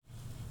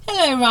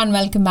everyone,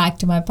 welcome back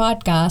to my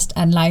podcast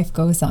and life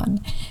goes on.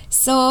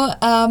 So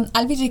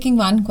I'll be taking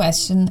one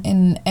question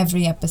in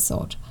every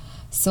episode.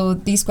 So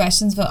these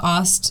questions were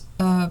asked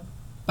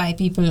by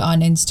people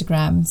on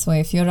Instagram. So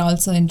if you're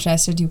also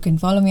interested, you can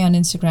follow me on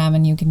Instagram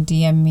and you can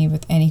DM me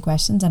with any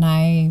questions and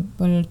I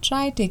will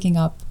try taking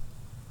up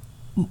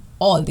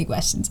all the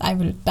questions.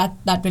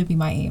 That will be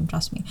my aim,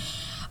 trust me.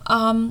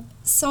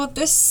 So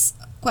this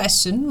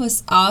question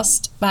was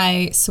asked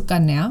by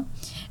Sukanya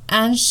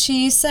and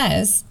she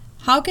says,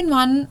 how can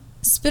one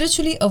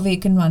spiritually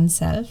awaken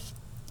oneself?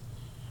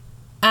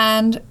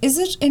 And is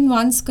it in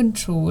one's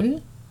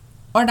control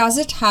or does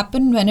it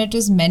happen when it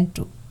is meant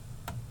to?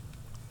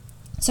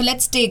 So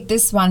let's take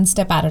this one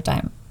step at a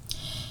time.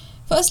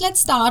 First, let's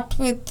start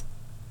with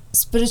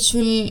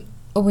spiritual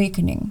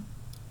awakening.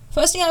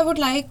 Firstly, I would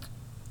like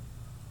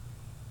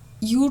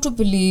you to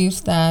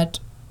believe that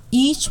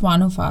each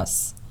one of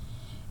us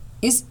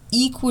is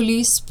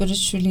equally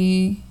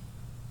spiritually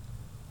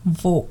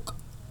woke,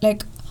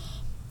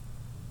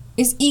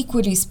 is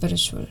equally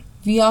spiritual.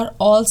 We are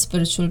all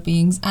spiritual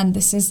beings and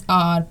this is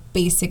our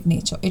basic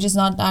nature. It is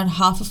not that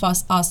half of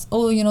us ask,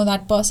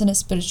 that person is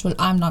spiritual,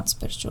 I'm not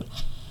spiritual.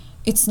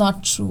 It's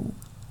not true.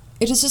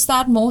 It is just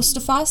that most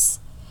of us,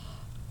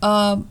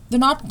 we're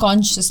not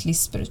consciously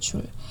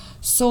spiritual.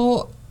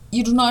 So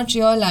you do not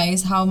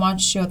realize how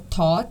much your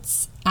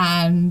thoughts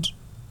and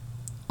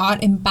are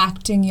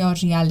impacting your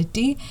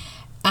reality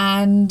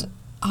and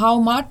how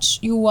much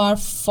you are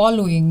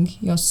following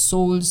your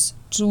soul's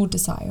true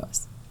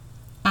desires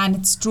and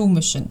its true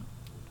mission.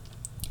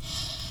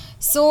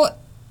 So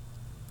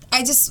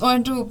I just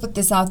want to put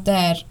this out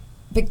there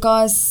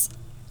because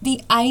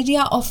the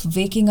idea of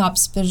waking up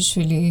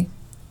spiritually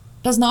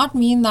does not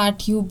mean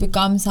that you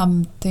become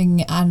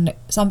something and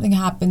something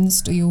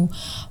happens to you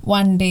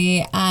one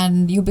day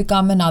and you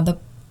become another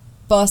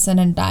person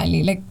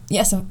entirely.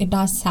 Yes, it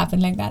does happen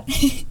like that.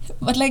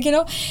 But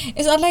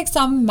it's not like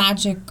some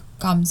magic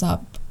comes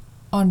up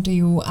onto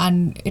you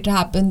and it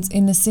happens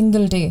in a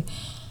single day.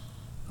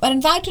 But in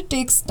fact, it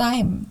takes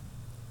time.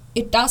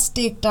 It does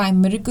take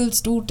time. Miracles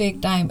do take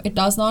time. It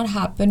does not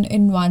happen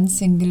in one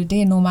single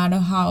day, no matter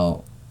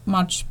how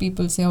much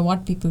people say or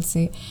what people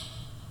say.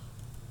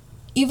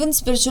 Even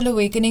spiritual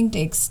awakening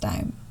takes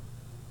time.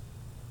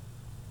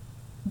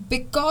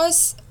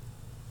 Because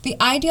the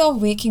idea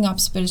of waking up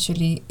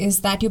spiritually is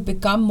that you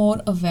become more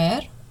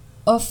aware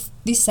of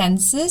the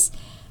senses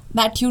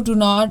that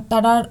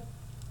are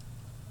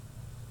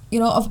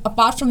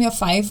apart from your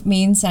 5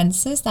 main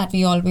senses that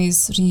we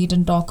always read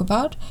and talk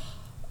about,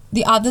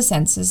 the other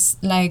senses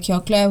like your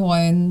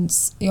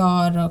clairvoyance,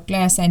 your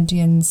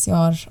clairsentience,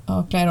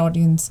 your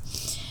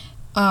clairaudience.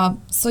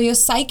 So your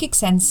psychic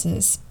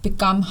senses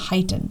become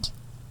heightened.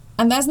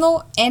 And there's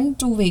no end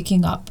to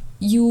waking up.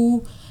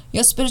 Your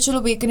spiritual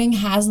awakening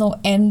has no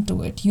end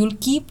to it. You'll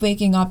keep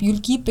waking up. You'll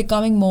keep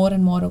becoming more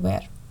and more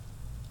aware.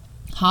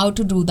 How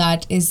to do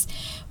that is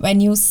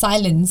when you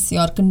silence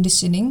your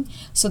conditioning.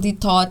 So the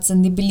thoughts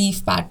and the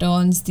belief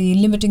patterns, the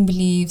limiting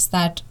beliefs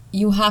that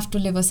you have to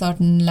live a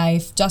certain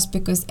life just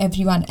because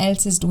everyone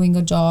else is doing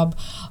a job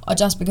or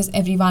just because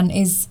everyone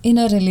is in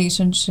a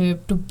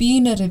relationship to be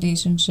in a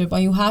relationship, or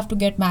you have to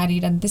get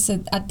married and this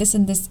is at this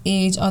and this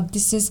age, or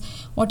this is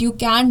what you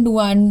can do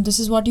and this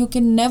is what you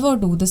can never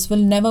do. This will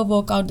never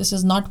work out. This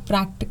is not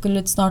practical.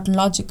 It's not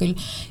logical.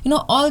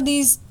 All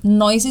these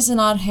noises in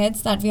our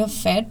heads that we have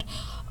fed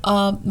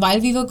while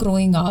we were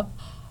growing up.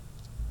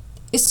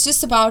 It's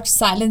just about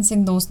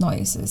silencing those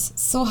noises.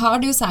 So how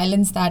do you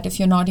silence that if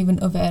you're not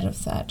even aware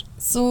of that?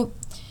 So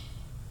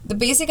the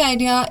basic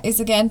idea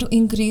is again to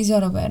increase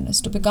your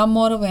awareness, to become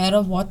more aware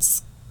of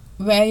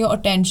where your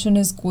attention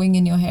is going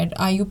in your head.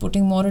 Are you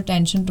putting more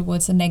attention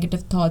towards the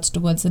negative thoughts,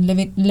 towards the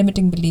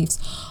limiting beliefs?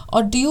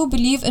 Or do you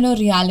believe in a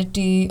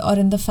reality or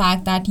in the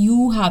fact that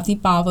you have the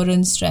power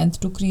and strength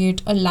to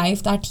create a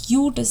life that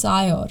you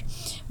desire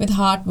with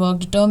hard work,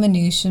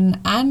 determination,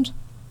 and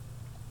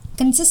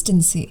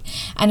consistency,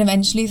 and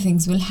eventually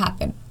things will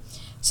happen?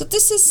 So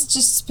this is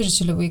just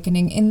spiritual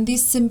awakening in the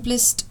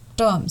simplest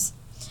terms.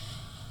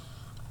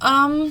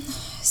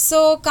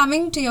 So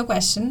coming to your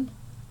question,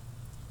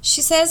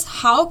 she says,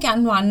 how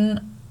can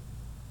one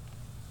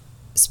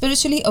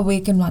spiritually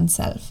awaken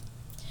oneself?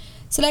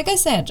 So like I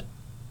said,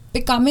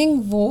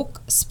 becoming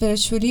woke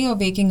spiritually or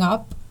waking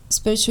up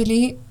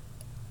spiritually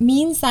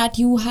means that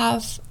you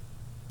have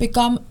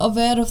become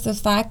aware of the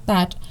fact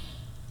that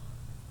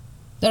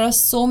there are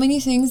so many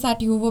things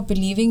that you were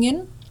believing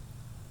in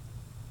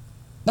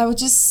that were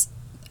just,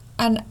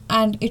 and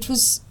it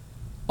was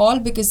all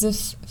because of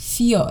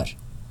fear.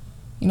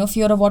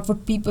 Fear of what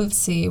would people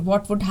say,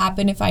 what would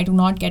happen if I do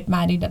not get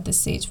married at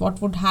this age, what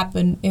would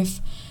happen if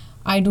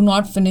I do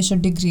not finish a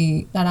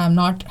degree that I'm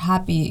not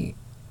happy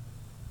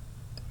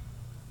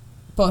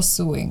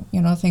pursuing,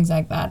 things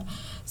like that.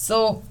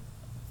 So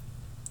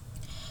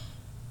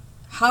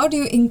how do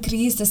you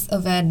increase this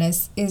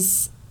awareness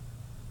is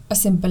a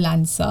simple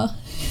answer.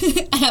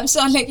 I'm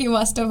sure you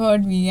must have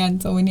heard me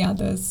and so many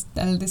others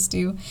tell this to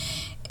you,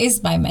 is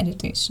by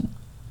meditation.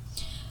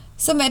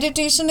 So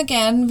meditation,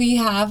 again, we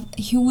have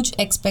huge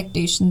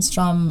expectations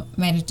from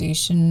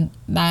meditation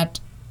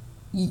that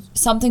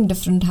something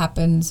different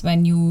happens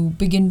when you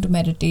begin to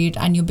meditate,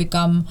 and you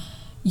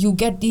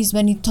get these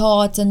many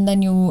thoughts, and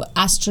then you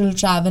astral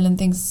travel and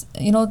things,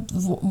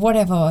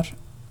 whatever.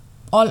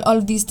 All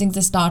of these things,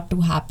 they start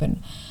to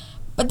happen.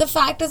 But the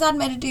fact is that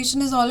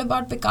meditation is all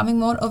about becoming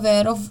more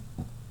aware of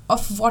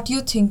what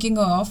you're thinking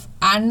of,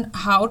 and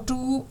how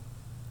to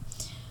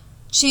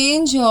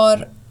change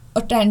your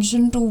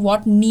attention to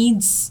what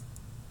needs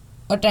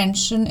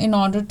attention in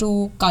order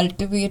to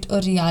cultivate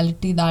a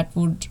reality that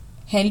would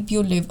help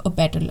you live a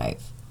better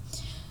life.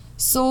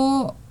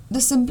 So the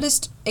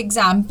simplest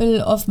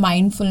example of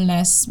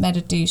mindfulness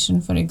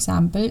meditation, for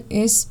example,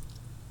 is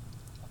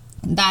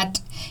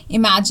that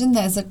imagine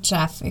there's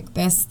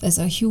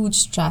a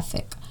huge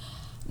traffic.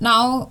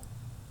 Now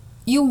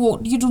you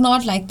do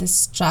not like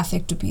this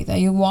traffic to be there.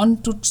 You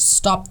want to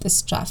stop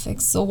this traffic.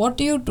 So what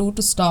do you do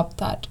to stop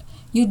that?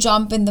 You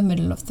jump in the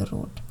middle of the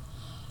road.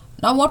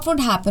 Now what would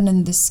happen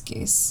in this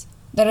case?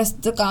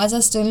 The cars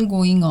are still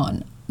going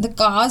on. The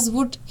cars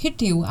would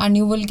hit you and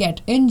you will get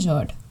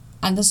injured,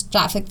 and this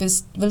traffic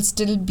will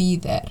still be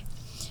there,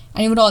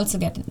 and you would also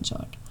get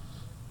injured.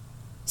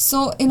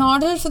 So in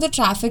order for the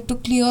traffic to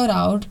clear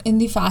out in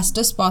the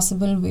fastest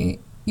possible way,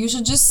 you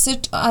should just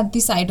sit at the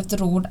side of the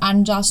road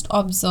and just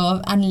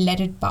observe and let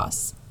it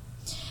pass,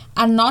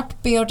 and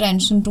not pay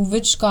attention to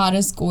which car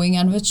is going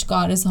and which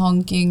car is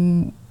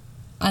honking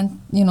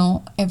and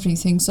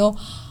everything. So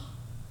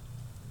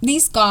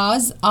these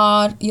cars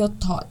are your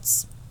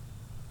thoughts,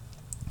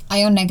 are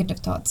your negative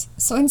thoughts.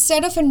 So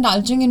instead of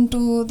indulging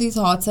into these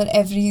thoughts, or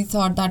every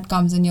thought that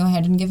comes in your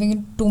head, and giving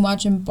it too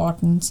much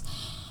importance,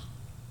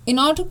 in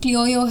order to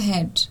clear your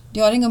head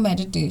during a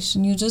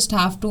meditation, you just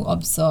have to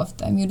observe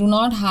them. You do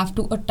not have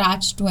to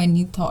attach to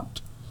any thought.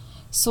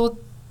 So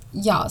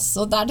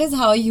that is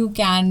how you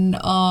can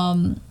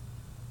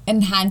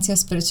enhance your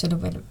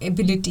spiritual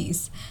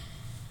abilities.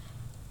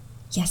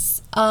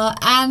 Yes,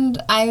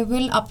 and I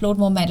will upload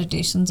more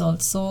meditations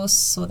also,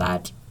 so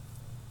that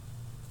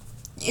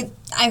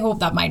I hope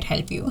that might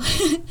help you.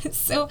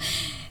 So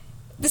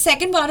the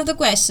second part of the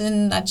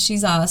question that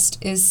she's asked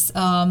is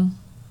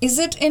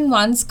it in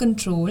one's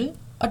control,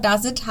 or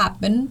does it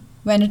happen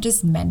when it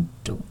is meant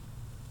to?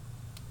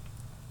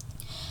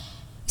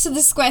 So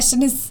this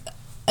question is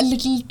a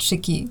little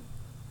tricky,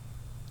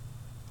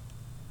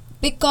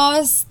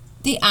 because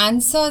the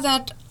answer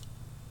that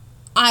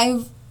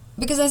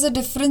because there's a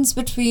difference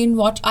between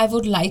what I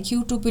would like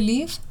you to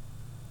believe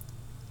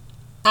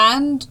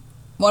and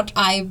what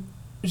I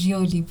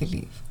really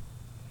believe.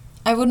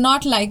 I would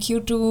not like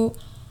you to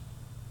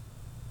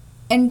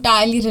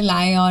entirely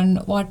rely on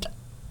what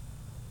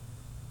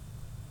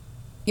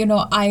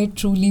I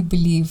truly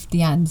believe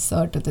the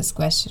answer to this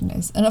question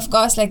is. And of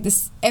course, like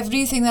this,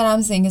 everything that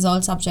I'm saying is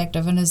all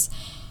subjective, and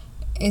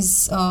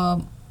is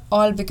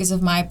all because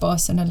of my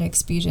personal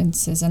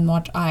experiences and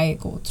what I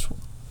go through.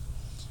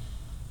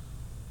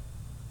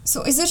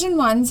 So is it in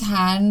one's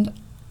hand?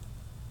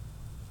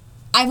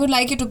 I would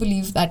like you to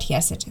believe that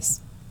yes, it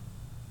is.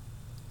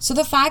 So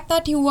the fact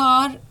that you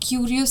are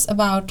curious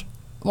about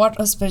what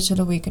a spiritual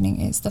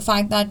awakening is, the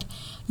fact that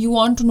you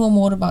want to know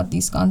more about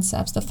these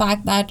concepts, the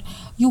fact that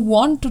you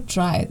want to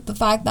try, the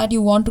fact that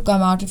you want to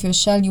come out of your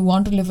shell, you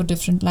want to live a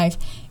different life,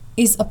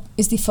 is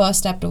the first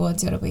step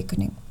towards your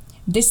awakening.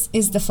 This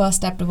is the first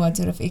step towards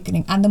your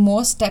awakening. And the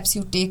more steps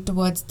you take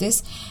towards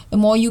this, the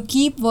more you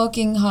keep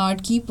working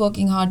hard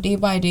day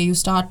by day. You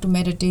start to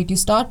meditate, you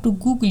start to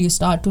Google, you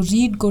start to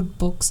read good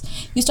books,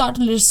 you start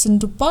to listen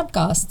to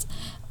podcasts,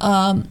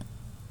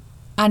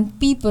 and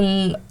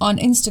people on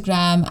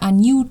Instagram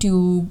and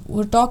YouTube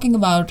were talking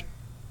about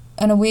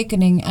an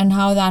awakening and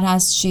how that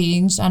has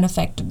changed and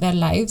affected their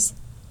lives.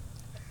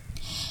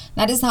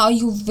 That is how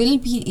you will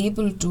be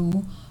able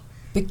to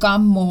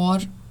become more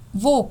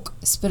woke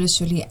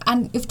spiritually.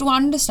 And if to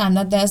understand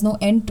that there's no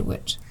end to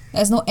it,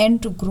 there's no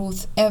end to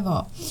growth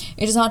ever.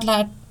 It is not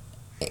like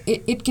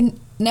it can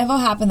never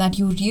happen that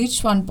you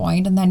reach one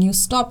point and then you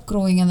stop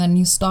growing and then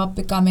you stop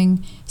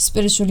becoming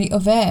spiritually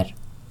aware.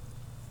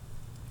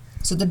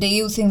 So the day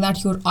you think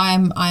that I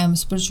am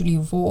spiritually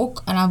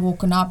woke and I've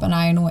woken up and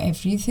I know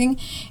everything,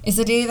 is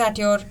the day that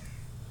your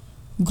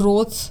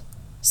growth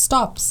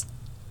stops.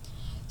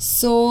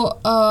 So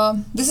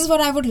this is what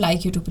I would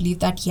like you to believe,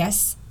 that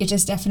yes, it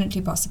is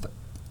definitely possible.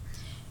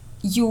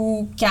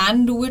 You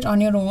can do it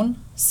on your own.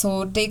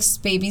 So take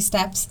baby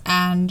steps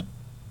and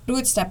do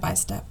it step by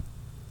step.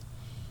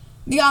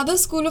 The other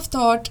school of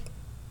thought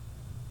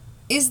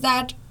is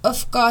that,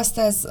 of course,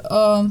 there's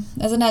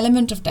an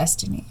element of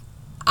destiny.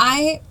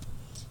 I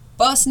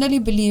personally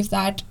believe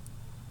that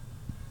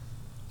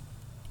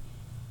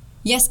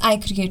yes, I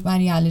create my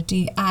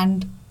reality.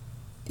 And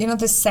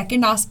the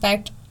second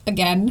aspect,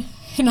 again,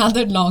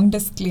 another long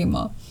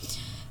disclaimer,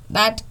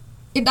 that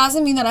it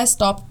doesn't mean that I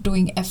stop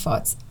doing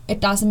efforts. It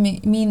doesn't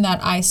mean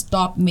that I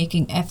stop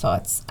making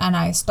efforts and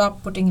I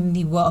stop putting in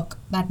the work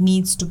that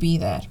needs to be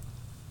there.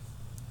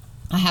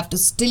 I have to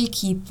still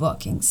keep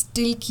working,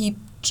 still keep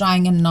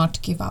trying and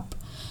not give up.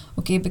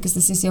 okay, because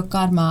this is your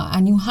karma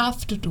and you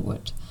have to do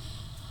it.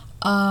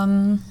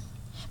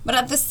 But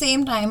at the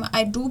same time,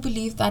 I do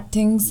believe that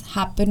things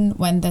happen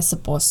when they're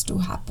supposed to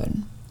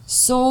happen.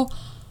 So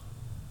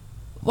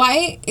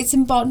why it's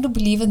important to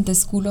believe in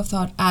this school of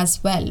thought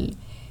as well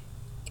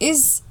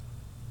is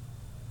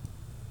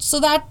so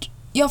that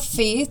your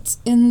faith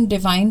in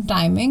divine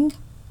timing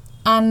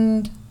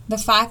and the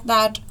fact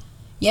that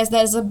yes,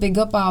 there's a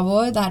bigger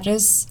power that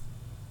is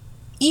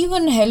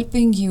even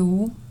helping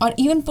you, or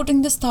even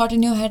putting this thought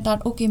in your head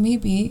that okay,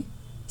 maybe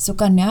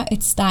Sukanya,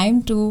 it's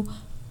time to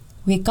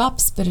wake up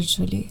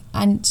spiritually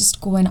and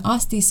just go and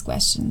ask these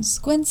questions.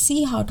 Go and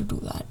see how to do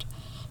that.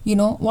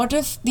 What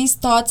if these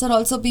thoughts are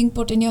also being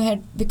put in your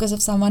head because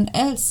of someone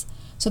else?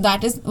 So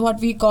that is what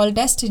we call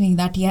destiny,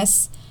 that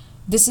yes,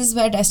 this is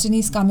where destiny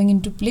is coming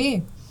into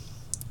play.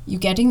 You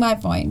getting my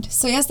point?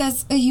 So yes,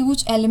 there's a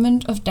huge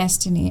element of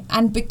destiny,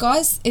 and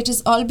because it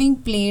is all being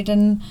played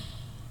in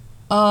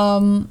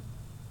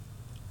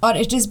or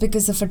it is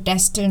because of a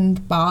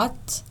destined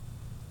path,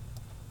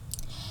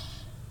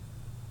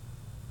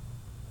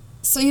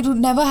 so you do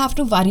never have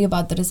to worry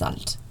about the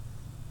result.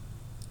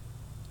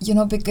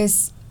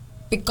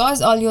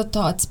 Because all your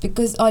thoughts,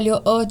 because all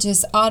your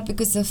urges are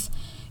because of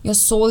your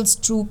soul's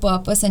true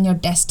purpose and your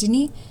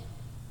destiny,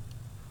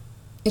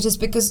 it is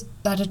because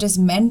that it is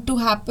meant to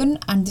happen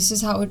and this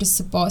is how it is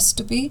supposed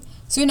to be.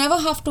 So you never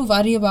have to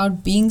worry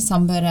about being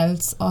somewhere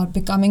else or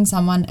becoming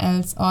someone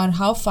else, or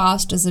how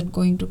fast is it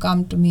going to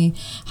come to me,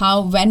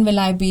 when will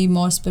I be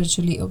more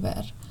spiritually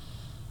aware.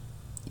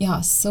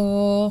 Yeah,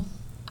 so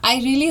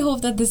I really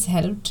hope that this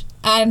helped,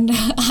 and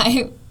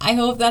I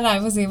hope that I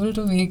was able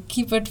to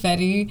keep it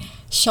very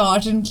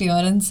short and clear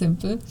and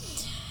simple.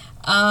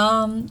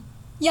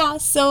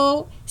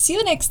 So see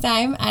you next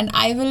time, and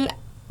I will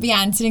be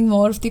answering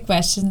more of the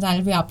questions.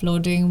 I'll be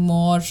uploading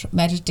more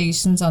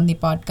meditations on the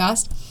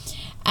podcast,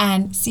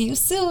 and see you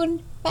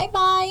soon. Bye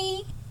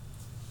bye.